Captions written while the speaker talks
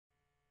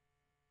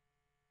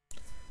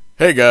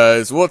Hey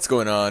guys, what's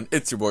going on?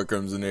 It's your boy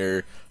Crimson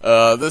here.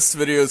 This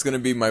video is going to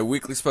be my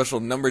weekly special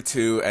number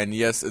 2, and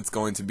yes, it's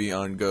going to be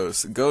on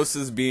Ghost. Ghost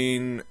is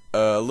being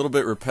a little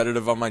bit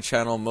repetitive on my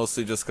channel,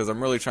 mostly just because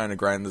I'm really trying to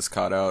grind this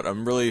COD out.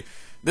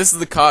 This is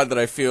the COD that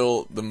I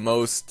feel the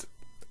most,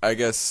 I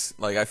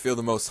feel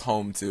the most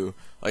home to.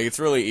 Like, it's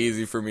really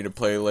easy for me to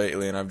play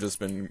lately, and I've just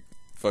been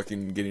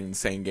fucking getting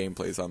insane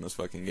gameplays on this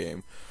fucking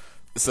game.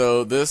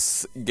 So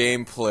this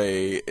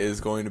gameplay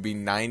is going to be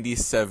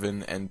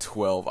 97 and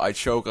 12. I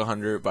choke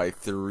 100 by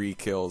 3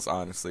 kills,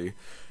 honestly.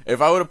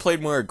 If I would have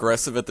played more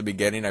aggressive at the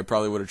beginning, I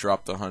probably would have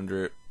dropped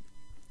 100.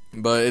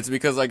 But it's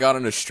because I got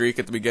on a streak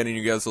at the beginning,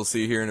 you guys will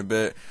see here in a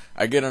bit.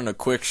 I get on a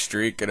quick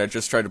streak, and I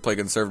just tried to play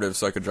conservative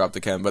so I could drop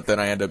the chem, but then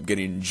I end up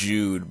getting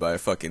Jewed by a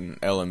fucking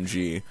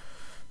LMG.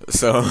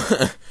 So,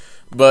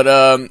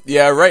 but,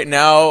 yeah, right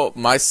now,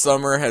 my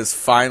summer has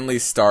finally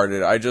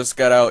started. I just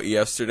got out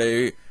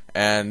yesterday,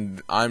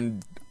 and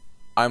I'm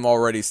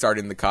already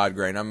starting the COD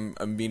grind. I'm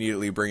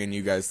immediately bringing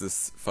you guys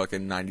this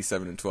fucking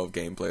 97 and 12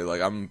 gameplay.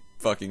 Like, I'm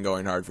fucking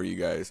going hard for you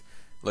guys.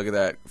 Look at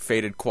that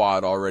faded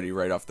quad already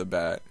right off the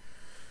bat.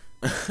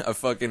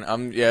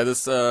 I'm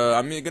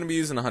gonna be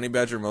using a honey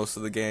badger most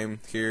of the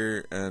game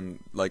here, and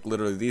like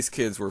literally these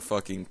kids were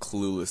fucking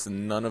clueless,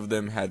 and none of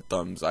them had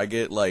thumbs. I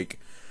get like,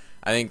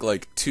 I think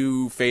like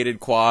 2 faded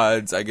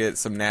quads. I get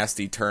some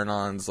nasty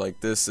turn-ons. Like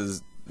this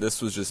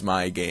was just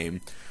my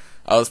game.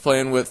 I was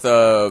playing with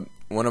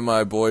one of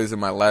my boys in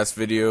my last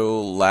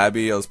video,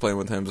 Labby. I was playing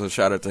with him, so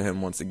shout out to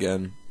him once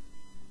again.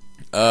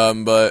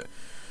 But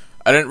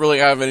I didn't really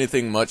have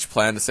anything much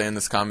planned to say in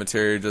this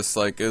commentary. Just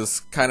like it was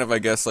kind of, I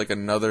guess, like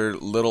another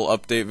little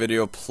update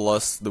video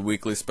plus the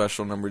weekly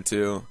special number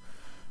 2.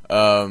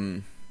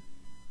 I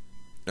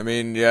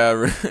mean,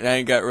 yeah, I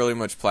ain't got really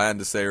much planned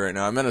to say right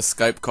now. I'm in a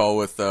Skype call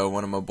with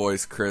one of my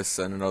boys, Chris,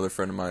 and another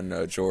friend of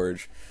mine,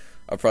 George.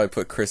 I'll probably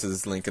put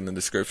Chris's link in the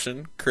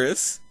description.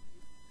 Chris?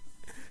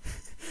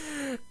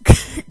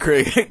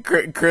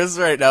 Chris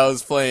right now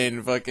is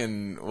playing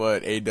fucking,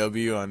 what,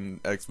 AW on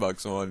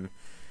Xbox One.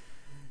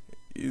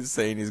 He's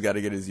saying he's got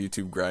to get his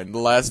YouTube grind. The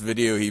last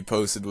video he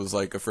posted was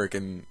like a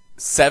freaking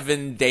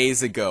 7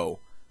 days ago.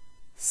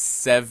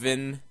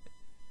 14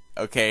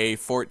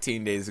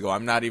 days ago.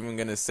 I'm not even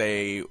going to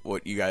say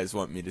what you guys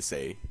want me to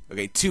say.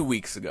 Okay, 2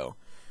 weeks ago.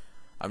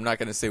 I'm not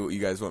going to say what you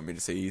guys want me to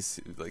say. He's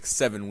like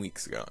 7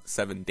 weeks ago.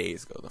 7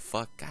 days ago. The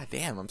fuck? God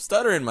damn, I'm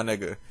stuttering, my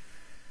nigga.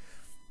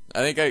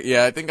 I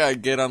think I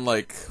get on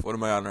like, what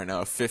am I on right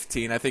now? A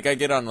 15. I think I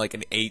get on like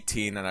an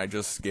 18 and I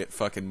just get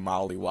fucking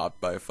mollywopped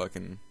by a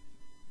fucking,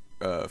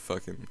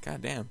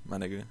 god damn, my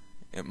nigga.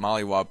 Get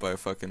mollywopped by a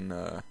fucking,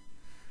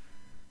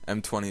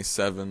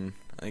 M27.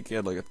 I think he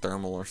had like a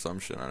thermal or some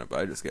shit on it, but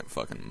I just get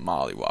fucking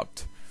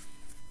mollywopped.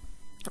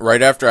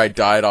 Right after I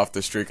died off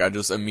the streak, I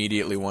just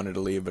immediately wanted to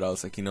leave, but I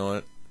was like, you know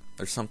what?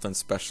 There's something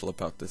special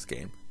about this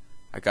game.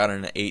 I got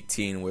an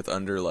 18 with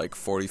under like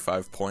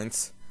 45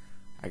 points.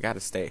 I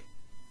gotta stay.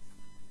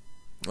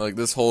 Like,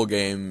 this whole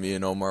game, me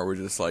and Omar were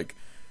just, like,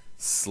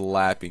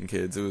 slapping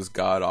kids. It was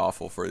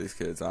god-awful for these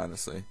kids,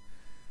 honestly.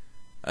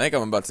 I think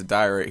I'm about to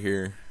die right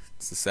here.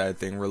 It's a sad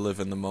thing. We're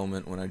living the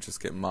moment when I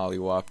just get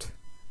mollywopped.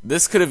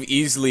 This could have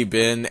easily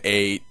been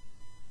a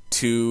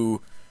 2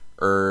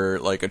 or,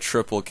 like, a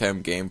triple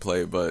chem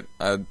gameplay, but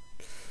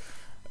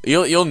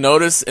you'll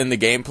notice in the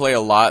gameplay a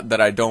lot that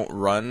I don't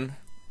run,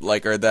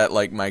 like, or that,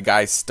 like, my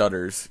guy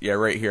stutters. Yeah,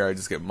 right here I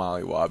just get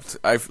mollywopped.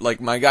 Like,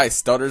 my guy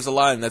stutters a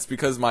lot, and that's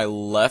because my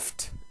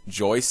left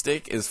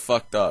joystick is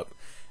fucked up,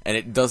 and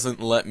it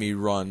doesn't let me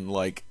run,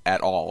 like, at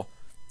all.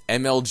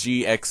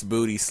 MLG X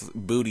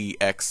Booty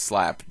X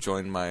Slap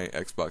joined my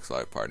Xbox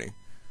Live party.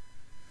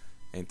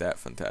 Ain't that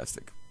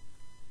fantastic?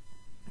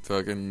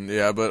 Fucking,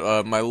 yeah,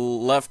 but, my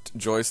left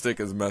joystick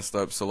is messed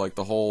up, so, like,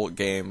 the whole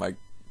game, it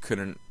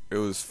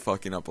was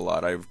fucking up a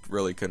lot. I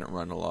really couldn't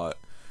run a lot.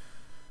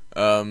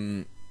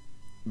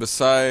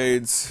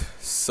 Besides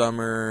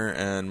summer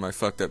and my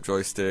fucked up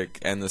joystick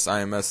and this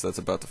IMS that's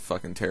about to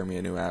fucking tear me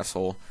a new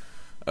asshole,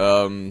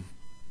 I'm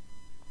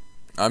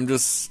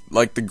just,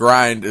 like, the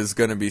grind is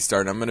gonna be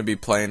starting. I'm gonna be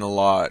playing a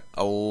lot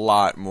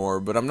more,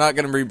 but I'm not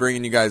gonna be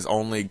bringing you guys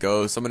only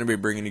Ghosts. I'm gonna be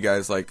bringing you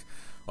guys, like,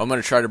 I'm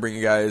gonna try to bring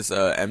you guys,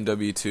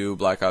 MW2,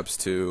 Black Ops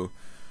 2,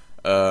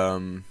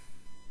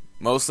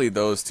 mostly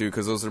those two,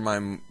 because those are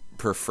my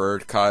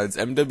preferred CODs.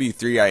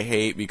 MW3 I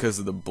hate because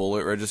of the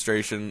bullet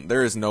registration.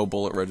 There is no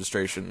bullet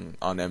registration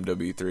on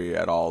MW3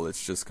 at all.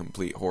 It's just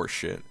complete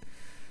horseshit.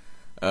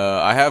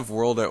 I have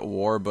World at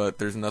War, but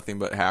there's nothing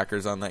but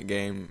hackers on that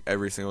game.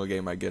 Every single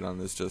game I get on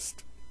is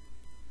just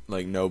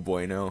like no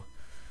bueno.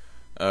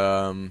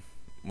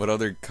 What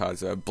other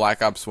CODs?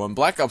 Black Ops 1.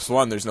 Black Ops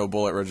 1 there's no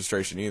bullet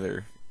registration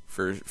either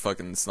for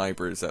fucking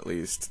snipers at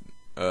least.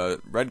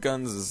 Red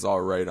Guns is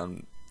alright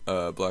on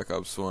Black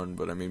Ops 1,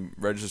 but I mean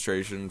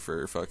registration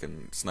for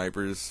fucking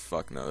snipers,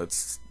 fuck no.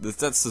 That's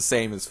the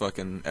same as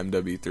fucking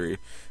MW3.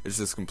 It's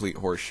just complete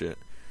horseshit.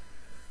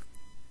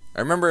 I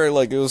remember,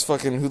 like, it was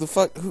fucking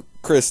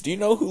Chris, do you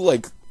know who,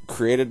 like,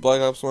 created Black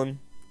Ops 1?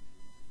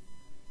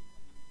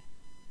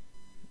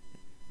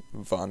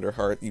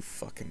 Vonderhart, you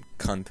fucking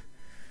cunt.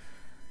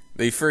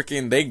 They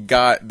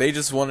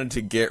just wanted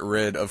to get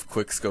rid of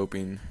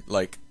quickscoping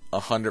like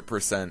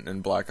 100%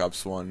 in Black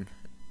Ops 1.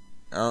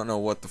 I don't know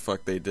what the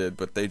fuck they did,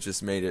 but they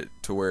just made it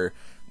to where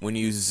when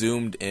you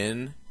zoomed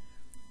in,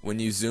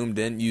 you zoomed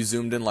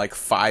in like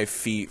 5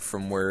 feet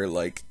from where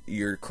like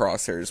your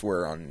crosshairs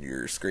were on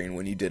your screen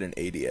when you did an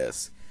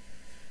ADS.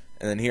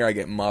 And then here I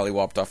get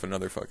mollywopped off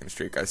another fucking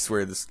streak. I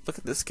swear this. Look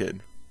at this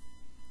kid.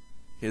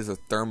 He has a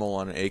thermal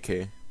on an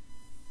AK.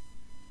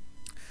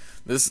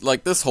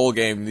 This whole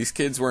game, these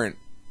kids weren't.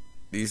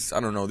 I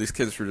don't know. These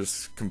kids were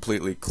just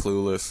completely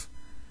clueless.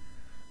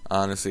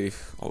 Honestly,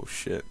 oh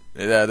shit.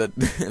 Yeah,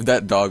 if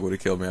that dog would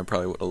have killed me, I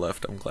probably would have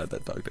left. I'm glad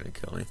that dog didn't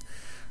kill me.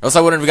 Or else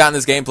I wouldn't have gotten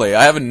this gameplay.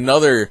 I have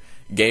another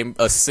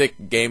a sick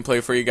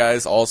gameplay for you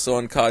guys, also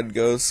on COD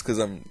Ghosts,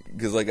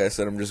 because like I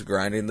said, I'm just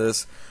grinding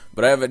this.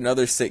 But I have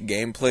another sick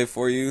gameplay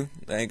for you.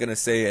 I ain't gonna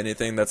say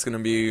anything. That's gonna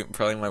be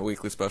probably my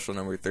weekly special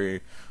number 3.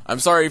 I'm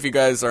sorry if you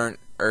guys are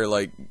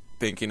like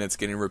thinking it's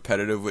getting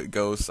repetitive with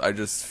Ghosts. I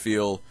just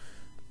feel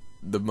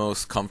the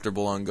most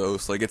comfortable on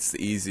Ghosts. Like, it's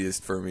the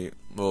easiest for me.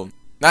 Well,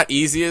 not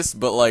easiest,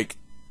 but like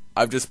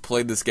I've just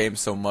played this game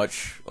so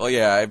much. Well,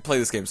 yeah, I play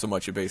this game so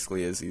much it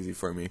basically is easy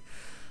for me.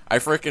 I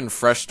freaking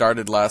fresh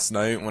started last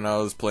night when I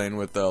was playing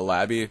with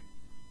Labby,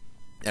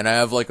 and I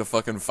have like a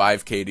fucking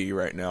 5 KD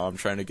right now. I'm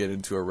trying to get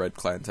into a red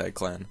clan tag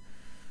clan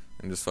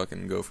and just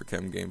fucking go for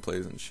chem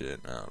gameplays and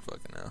shit. I don't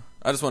fucking know.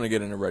 I just want to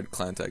get in a red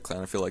clan tag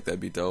clan. I feel like that'd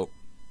be dope.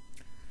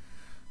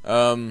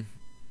 But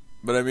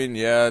I mean,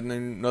 yeah,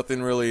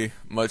 nothing really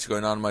much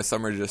going on. My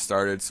summer just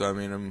started, so I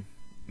mean,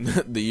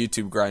 the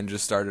YouTube grind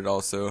just started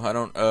also.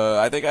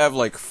 I think I have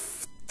like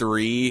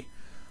 3,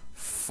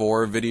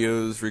 4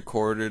 videos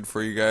recorded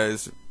for you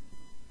guys.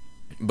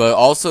 But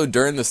also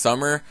during the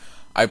summer,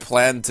 I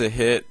plan to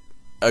hit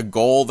a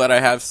goal that I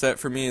have set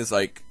for me is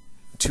like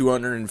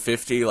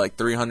 250, like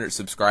 300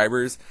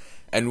 subscribers.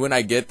 And when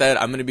I get that,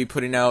 I'm going to be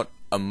putting out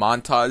a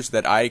montage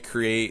that I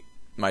create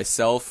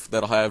myself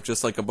that'll have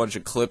just like a bunch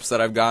of clips that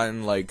I've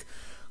gotten, like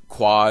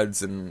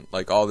quads and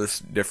like all this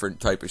different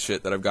type of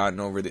shit that I've gotten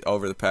over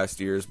the past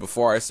years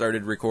before I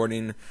started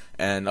recording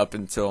and up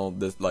until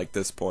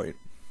this point.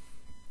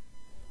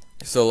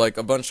 So like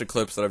a bunch of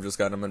clips that I've just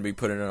got, I'm gonna be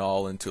putting it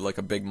all into like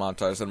a big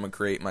montage that I'm gonna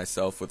create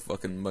myself with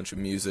fucking bunch of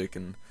music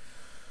and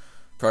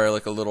probably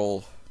like a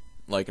little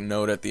like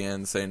note at the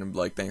end saying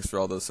like thanks for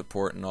all the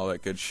support and all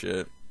that good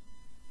shit.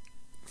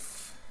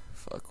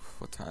 Fuck,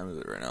 what time is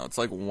it right now? It's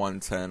like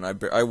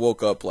 1:10. I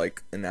woke up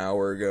like an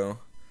hour ago.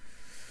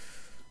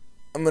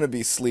 I'm gonna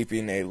be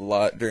sleeping a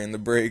lot during the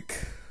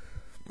break.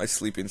 My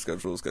sleeping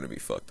schedule is gonna be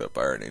fucked up,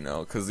 I already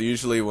know. Because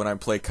usually when I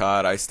play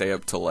COD, I stay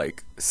up till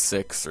like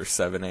 6 or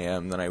 7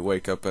 a.m. Then I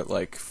wake up at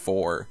like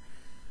 4.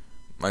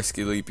 My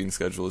sleeping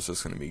schedule is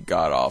just gonna be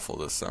god-awful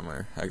this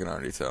summer. I can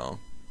already tell.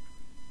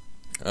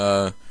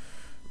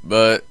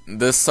 But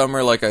this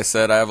summer, like I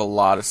said, I have a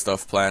lot of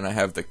stuff planned. I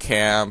have the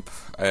camp,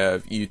 I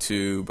have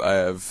YouTube, I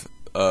have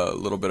a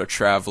little bit of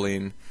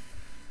traveling,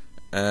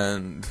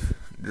 and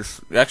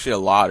just actually a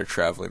lot of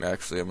traveling.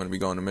 Actually, I'm going to be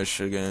going to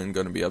Michigan,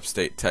 going to be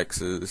upstate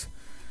Texas,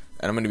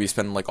 and I'm going to be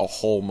spending like a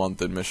whole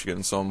month in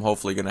Michigan. So I'm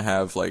hopefully going to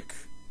have like,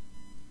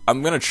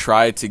 I'm going to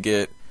try to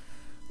get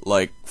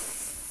like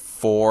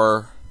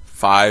 4,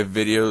 5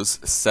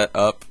 videos set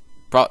up.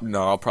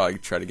 No, I'll probably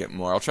try to get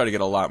more. I'll try to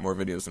get a lot more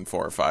videos than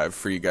 4 or 5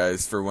 for you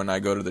guys for when I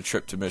go to the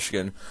trip to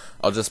Michigan.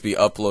 I'll just be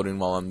uploading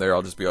while I'm there.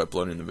 I'll just be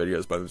uploading the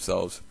videos by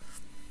themselves.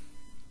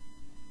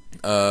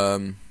 Yeah,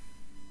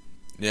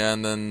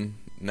 and then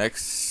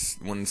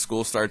when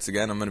school starts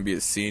again, I'm gonna be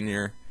a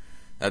senior.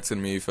 That's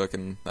gonna be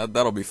fucking.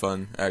 That'll be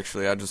fun.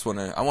 Actually, I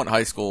want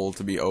high school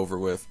to be over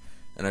with,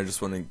 and I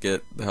just want to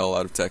get the hell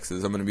out of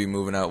Texas. I'm gonna be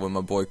moving out with my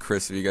boy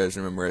Chris. If you guys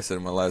remember, I said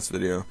in my last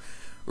video.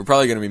 We're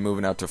probably going to be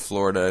moving out to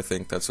Florida. I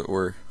think that's what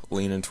we're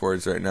leaning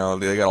towards right now.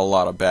 They got a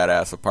lot of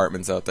badass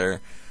apartments out there.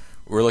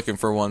 We're looking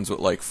for ones with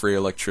like free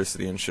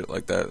electricity and shit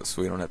like that,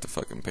 so we don't have to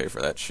fucking pay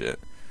for that shit.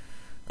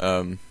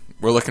 We're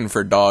looking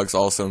for dogs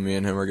also. Me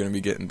and him are going to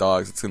be getting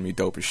dogs. It's going to be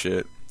dope as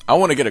shit. I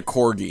want to get a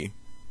corgi.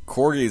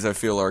 Corgis, I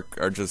feel,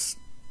 are just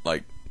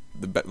like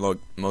the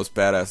most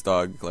badass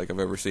dog like I've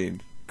ever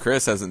seen.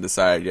 Chris hasn't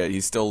decided yet.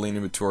 He's still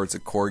leaning towards a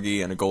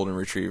corgi and a golden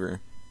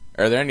retriever.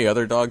 Are there any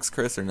other dogs,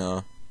 Chris, or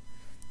no?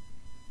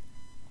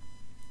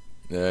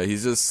 Yeah,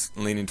 he's just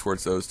leaning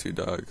towards those 2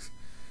 dogs.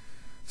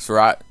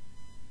 So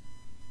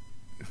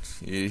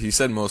he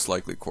said most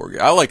likely corgi.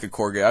 I like a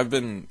corgi. I've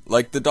been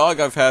like the dog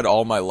I've had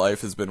all my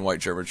life has been white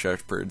German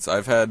shepherds.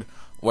 I've had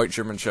white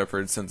German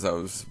shepherds since I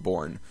was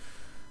born.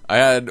 I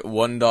had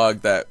one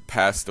dog that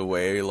passed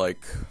away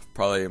like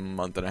probably a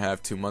month and a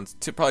half, 2 months,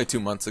 probably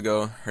 2 months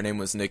ago. Her name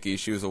was Nikki.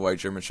 She was a white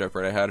German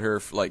shepherd. I had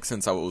her like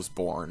since I was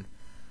born.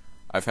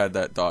 I've had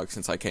that dog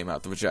since I came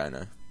out the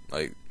vagina.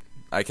 Like,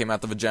 I came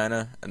out the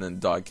vagina, and then the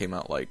dog came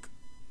out like...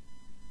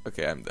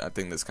 Okay, I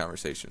think this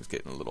conversation is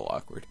getting a little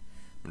awkward.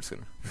 I'm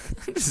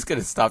just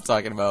gonna stop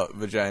talking about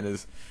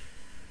vaginas.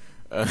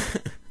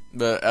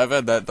 But I've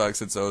had that dog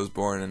since I was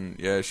born, and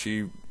yeah,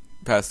 she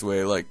passed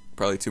away like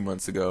probably 2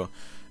 months ago.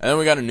 And then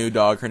we got a new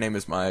dog. Her name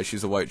is Maya.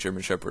 She's a white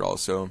German shepherd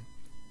also.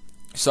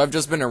 So I've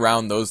just been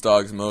around those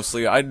dogs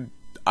mostly.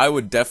 I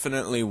would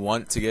definitely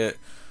want to get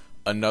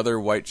another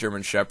white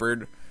German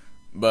Shepherd,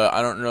 but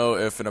I don't know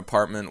if an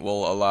apartment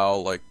will allow,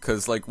 like,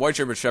 because, like, white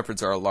German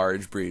Shepherds are a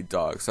large breed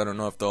dog, so I don't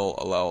know if they'll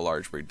allow a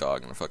large breed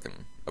dog in a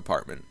fucking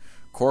apartment.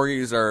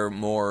 Corgis are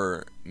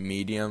more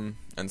medium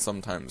and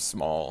sometimes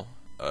small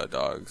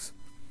dogs.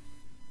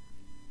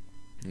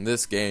 In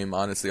this game,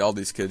 honestly, all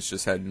these kids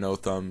just had no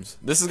thumbs.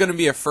 This is going to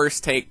be a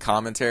first take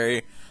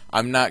commentary.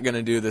 I'm not going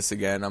to do this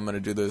again. I'm going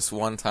to do this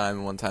one time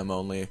and one time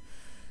only.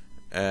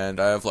 And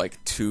I have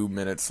like 2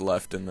 minutes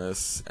left in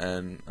this,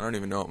 and I don't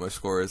even know what my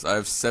score is. I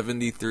have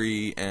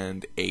 73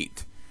 and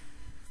 8.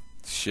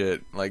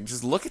 Shit, like,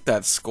 just look at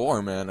that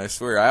score, man. I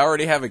swear. I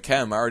already have a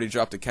chem. I already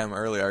dropped a chem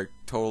earlier. I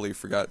totally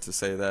forgot to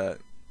say that.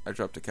 I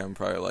dropped a chem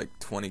probably like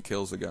 20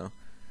 kills ago.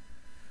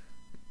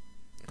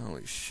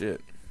 Holy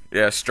shit.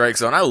 Yeah, Strike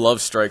Zone. I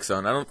love Strike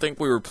Zone. I don't think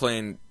we were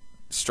playing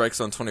Strike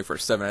Zone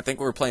 24/7. I think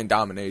we were playing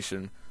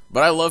Domination.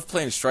 But I love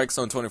playing Strike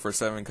Zone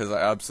 24/7 because I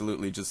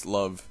absolutely just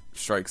love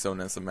Strike Zone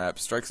as a map.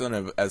 Strike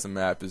Zone as a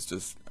map is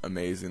just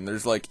amazing.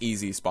 There's like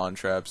easy spawn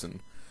traps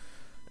and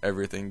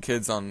everything.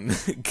 Kids on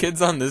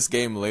kids on this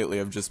game lately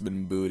have just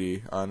been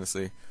booty,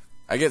 honestly.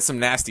 I get some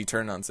nasty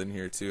turn-ons in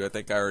here too. I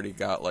think I already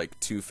got like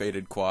 2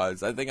 faded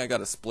quads. I think I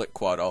got a split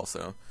quad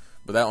also,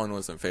 but that one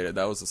wasn't faded.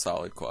 That was a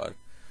solid quad.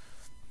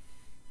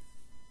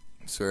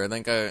 So I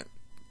think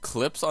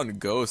clips on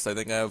Ghost. I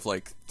think I have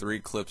like 3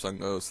 clips on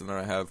Ghost, and then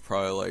I have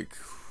probably like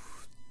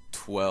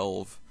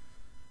 12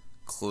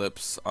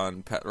 clips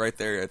on right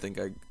there. I think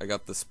I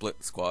got the split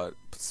quad.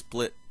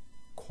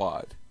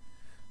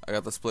 I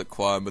got the split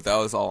quad, but that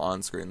was all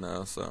on screen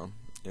though. So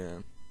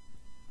yeah,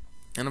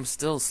 and I'm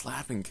still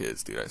slapping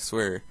kids, dude. I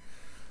swear.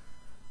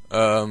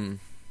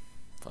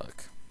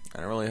 Fuck. I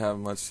don't really have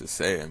much to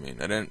say. I mean,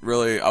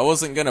 I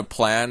wasn't gonna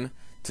plan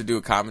to do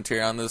a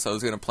commentary on this. I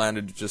was gonna plan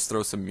to just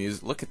throw some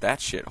music. Look at that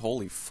shit.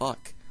 Holy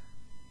fuck.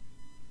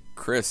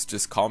 Chris,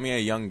 just call me a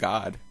young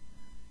god.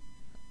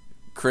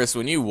 Chris,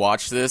 when you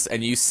watch this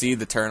and you see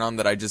the turn on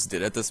that I just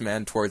did at this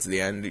man towards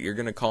the end, you're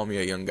gonna call me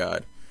a young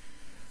god.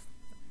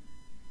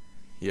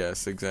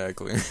 Yes,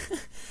 exactly.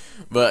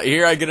 But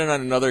here I get in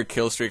on another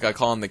kill streak. I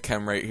call him the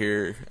chem right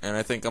here, and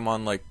I think I'm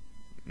on like,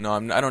 no,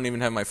 I don't even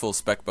have my full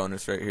spec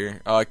bonus right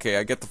here. Oh, okay,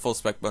 I get the full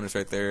spec bonus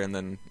right there, and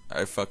then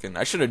I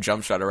should have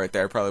jump shot it right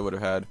there. I probably would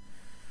have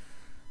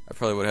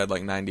had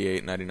like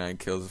 98, 99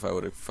 kills if I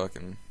would have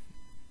fucking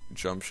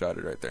jump shot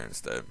it right there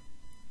instead.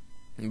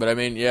 But I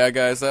mean, yeah,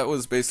 guys, that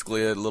was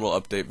basically a little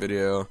update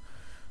video.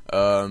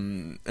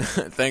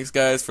 Thanks,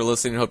 guys, for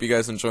listening. Hope you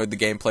guys enjoyed the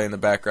gameplay in the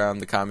background,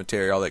 the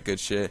commentary, all that good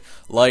shit.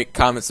 Like,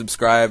 comment,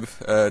 subscribe.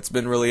 It's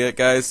been really it,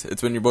 guys.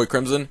 It's been your boy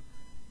Crimson.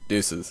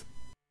 Deuces.